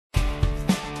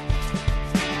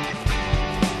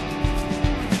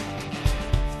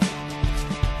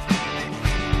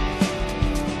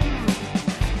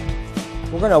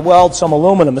We're going to weld some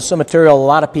aluminum. This is a material a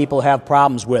lot of people have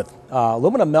problems with.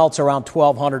 Aluminum melts around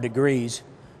 1200 degrees,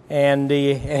 and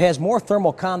it has more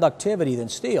thermal conductivity than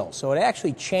steel, so it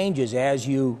actually changes as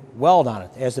you weld on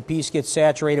it. As the piece gets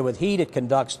saturated with heat, it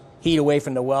conducts heat away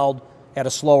from the weld at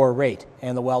a slower rate,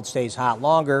 and the weld stays hot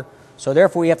longer, so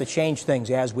therefore we have to change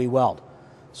things as we weld.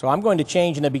 So I'm going to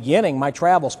change in the beginning my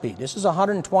travel speed. This is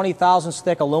 120 thousandths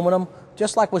thick aluminum,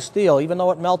 just like with steel. Even though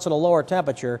it melts at a lower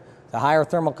temperature, the higher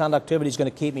thermal conductivity is going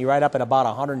to keep me right up at about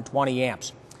 120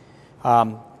 amps.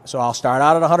 So I'll start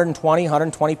out at 120,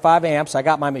 125 amps. I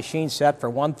got my machine set for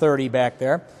 130 back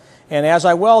there. And as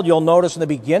I weld, you'll notice in the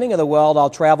beginning of the weld, I'll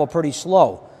travel pretty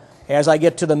slow. As I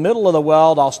get to the middle of the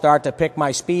weld, I'll start to pick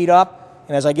my speed up.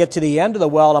 And as I get to the end of the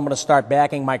weld, I'm going to start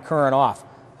backing my current off.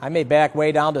 I may back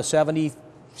way down to 70,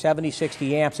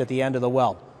 60 amps at the end of the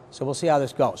weld. So we'll see how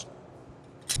this goes.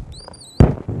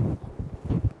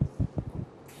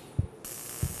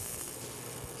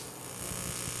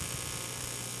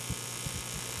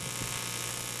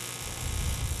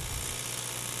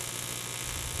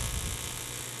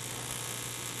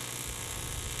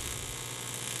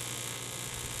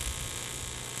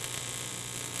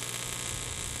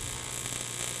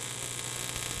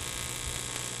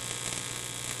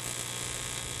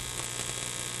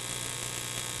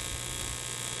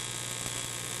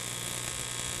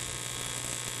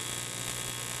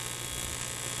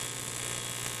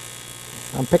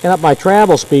 I'm picking up my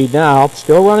travel speed now,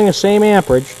 still running the same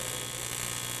amperage.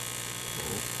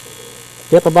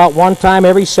 Dip about one time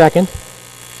every second.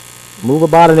 Move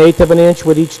about 1/8 of an inch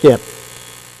with each dip.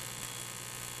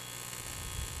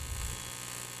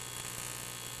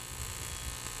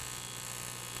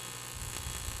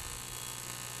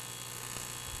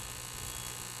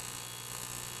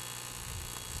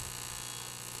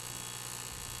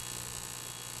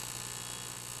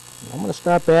 I'm going to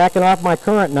start backing off my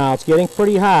current now. It's getting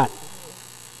pretty hot.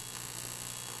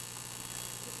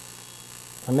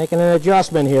 I'm making an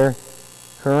adjustment here.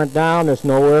 Current down, there's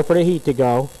nowhere for the heat to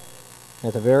go.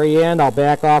 At the very end, I'll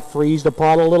back off, freeze the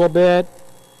pot a little bit,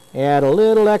 add a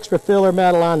little extra filler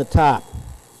metal on the top.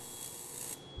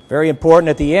 Very important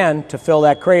at the end to fill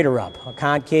that crater up. A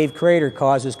concave crater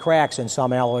causes cracks in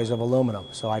some alloys of aluminum.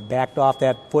 So I backed off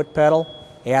that foot pedal,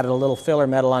 added a little filler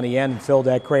metal on the end, and filled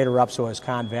that crater up so it was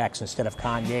convex instead of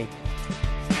concave.